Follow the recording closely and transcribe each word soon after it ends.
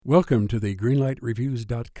Welcome to the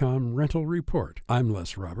GreenlightReviews.com Rental Report. I'm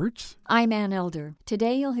Les Roberts. I'm Ann Elder.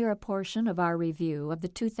 Today you'll hear a portion of our review of the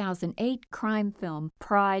 2008 crime film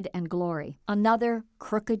Pride and Glory. Another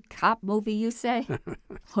crooked cop movie, you say?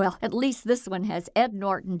 Well, at least this one has Ed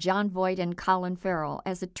Norton, Jon Voight, and Colin Farrell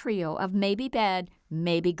as a trio of maybe bad,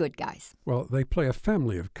 maybe good guys. Well, they play a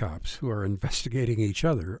family of cops who are investigating each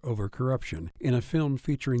other over corruption in a film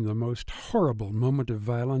featuring the most horrible moment of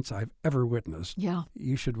violence I've ever witnessed. Yeah.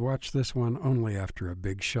 You should watch this one only after a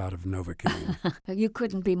big shot of Novocaine. You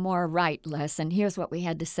couldn't be more right, Les, and here's what we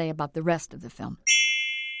had to say about the rest of the film.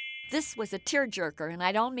 This was a tearjerker, and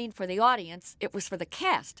I don't mean for the audience, it was for the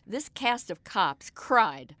cast. This cast of cops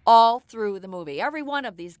cried all through the movie. Every one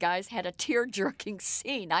of these guys had a tear-jerking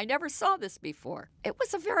scene. I never saw this before. It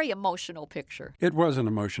was a very emotional picture. It was an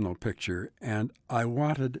emotional picture, and I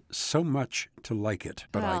wanted so much to like it,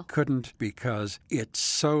 but I couldn't because it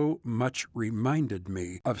so much reminded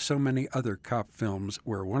me of so many other cop films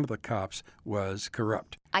where one of the cops was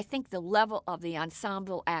corrupt. I think the level of the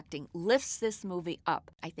ensemble acting lifts this movie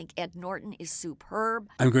up. I think Ed Norton is superb.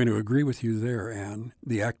 I'm going to agree with you there, Anne.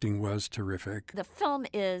 The acting was terrific. The film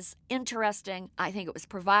is interesting. I think it was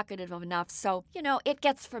provocative enough. So, it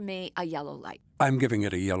gets for me a yellow light. I'm giving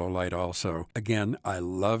it a yellow light also. Again, I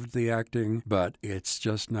loved the acting, but it's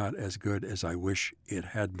just not as good as I wish it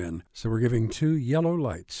had been. So we're giving 2 yellow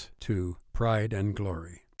lights to Pride and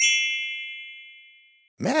Glory.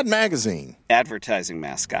 Mad Magazine. Advertising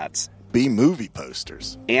mascots. B-movie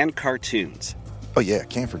posters. And cartoons. Oh yeah,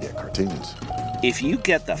 can't forget cartoons. If you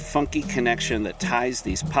get the funky connection that ties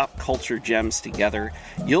these pop culture gems together,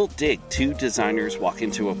 you'll dig 2 designers walk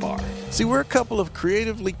into a bar. See, we're a couple of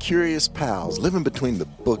creatively curious pals living between the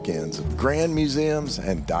bookends of grand museums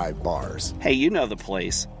and dive bars. Hey, you know the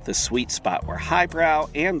place, the sweet spot where highbrow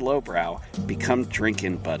and lowbrow become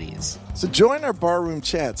drinking buddies. So join our barroom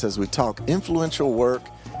chats as we talk influential work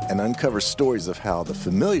and uncover stories of how the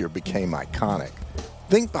familiar became iconic.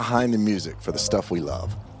 Think behind the music for the stuff we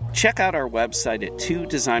love. Check out our website at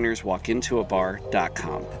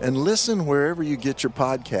 2designerswalkintoabar.com. And listen wherever you get your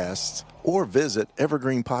podcasts or visit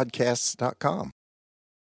evergreenpodcasts.com.